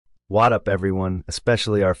What up, everyone,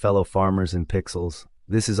 especially our fellow farmers in pixels.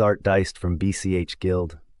 This is Artdiced from BCH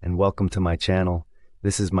Guild, and welcome to my channel.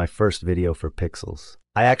 This is my first video for pixels.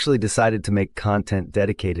 I actually decided to make content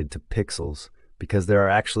dedicated to pixels because there are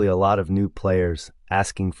actually a lot of new players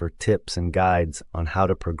asking for tips and guides on how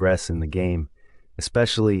to progress in the game,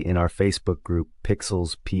 especially in our Facebook group,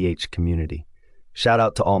 Pixels PH Community. Shout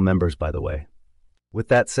out to all members, by the way. With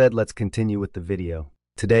that said, let's continue with the video.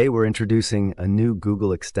 Today we're introducing a new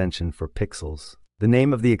Google extension for Pixels. The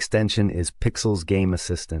name of the extension is Pixels Game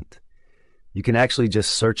Assistant. You can actually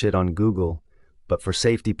just search it on Google, but for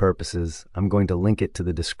safety purposes, I'm going to link it to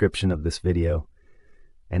the description of this video.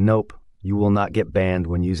 And nope, you will not get banned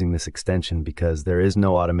when using this extension because there is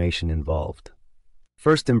no automation involved.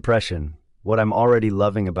 First impression, what I'm already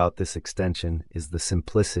loving about this extension is the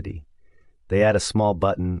simplicity. They add a small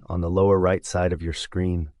button on the lower right side of your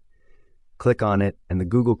screen. Click on it and the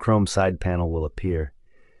Google Chrome side panel will appear.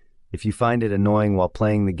 If you find it annoying while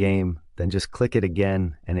playing the game, then just click it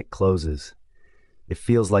again and it closes. It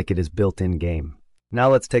feels like it is built in-game. Now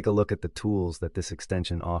let's take a look at the tools that this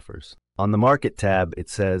extension offers. On the Market tab, it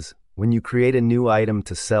says, when you create a new item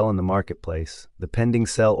to sell in the marketplace, the pending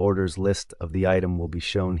sell orders list of the item will be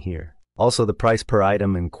shown here. Also, the price per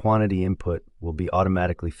item and quantity input will be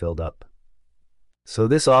automatically filled up. So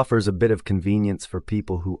this offers a bit of convenience for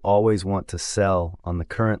people who always want to sell on the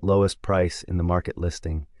current lowest price in the market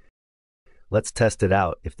listing. Let's test it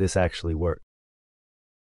out if this actually works.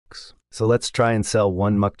 So let's try and sell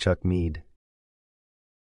one Mukchuk mead.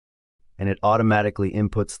 And it automatically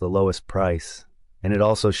inputs the lowest price, and it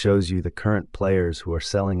also shows you the current players who are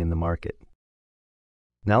selling in the market.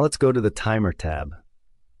 Now let's go to the Timer tab.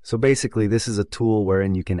 So basically this is a tool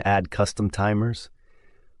wherein you can add custom timers.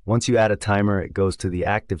 Once you add a timer, it goes to the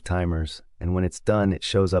active timers, and when it's done, it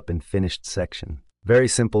shows up in finished section. Very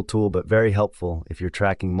simple tool, but very helpful if you're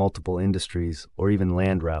tracking multiple industries or even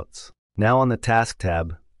land routes. Now on the Task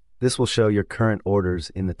tab, this will show your current orders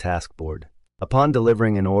in the task board. Upon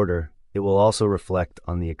delivering an order, it will also reflect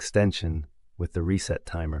on the extension with the reset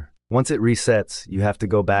timer. Once it resets, you have to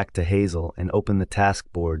go back to Hazel and open the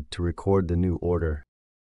task board to record the new order.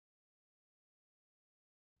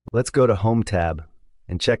 Let's go to Home tab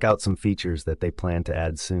and check out some features that they plan to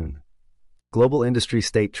add soon. Global industry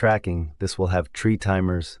state tracking, this will have tree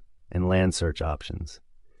timers and land search options.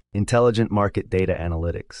 Intelligent market data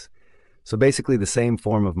analytics. So basically the same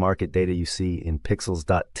form of market data you see in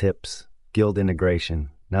pixels.tips, guild integration.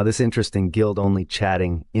 Now this interesting guild-only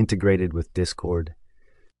chatting integrated with Discord.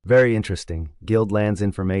 Very interesting, guild lands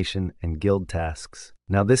information and guild tasks.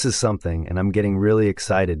 Now this is something, and I'm getting really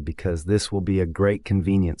excited because this will be a great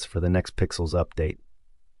convenience for the next Pixels update.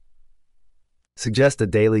 Suggest a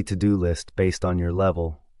daily to-do list based on your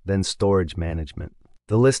level, then storage management.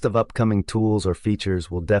 The list of upcoming tools or features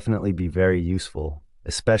will definitely be very useful,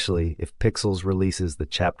 especially if Pixels releases the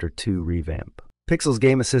Chapter 2 revamp. Pixels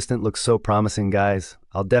Game Assistant looks so promising, guys.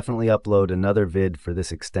 I'll definitely upload another vid for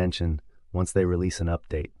this extension once they release an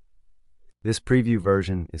update. This preview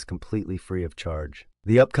version is completely free of charge.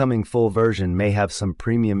 The upcoming full version may have some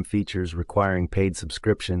premium features requiring paid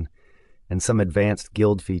subscription, and some advanced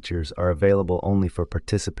guild features are available only for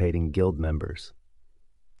participating guild members.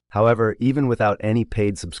 However, even without any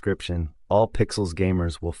paid subscription, all Pixels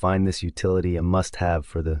gamers will find this utility a must-have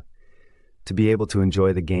to be able to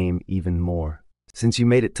enjoy the game even more. Since you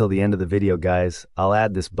made it till the end of the video, guys, I'll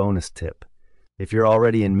add this bonus tip. If you're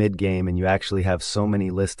already in mid-game and you actually have so many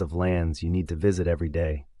lists of lands you need to visit every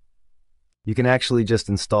day, you can actually just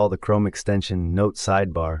install the Chrome extension Note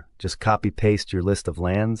Sidebar, just copy-paste your list of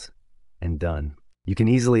lands, and done. You can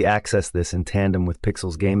easily access this in tandem with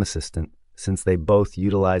Pixels Game Assistant, since they both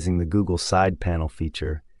utilizing the Google side panel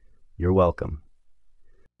feature. You're welcome.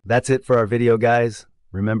 That's it for our video, guys.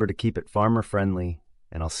 Remember to keep it farmer friendly,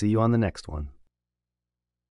 and I'll see you on the next one.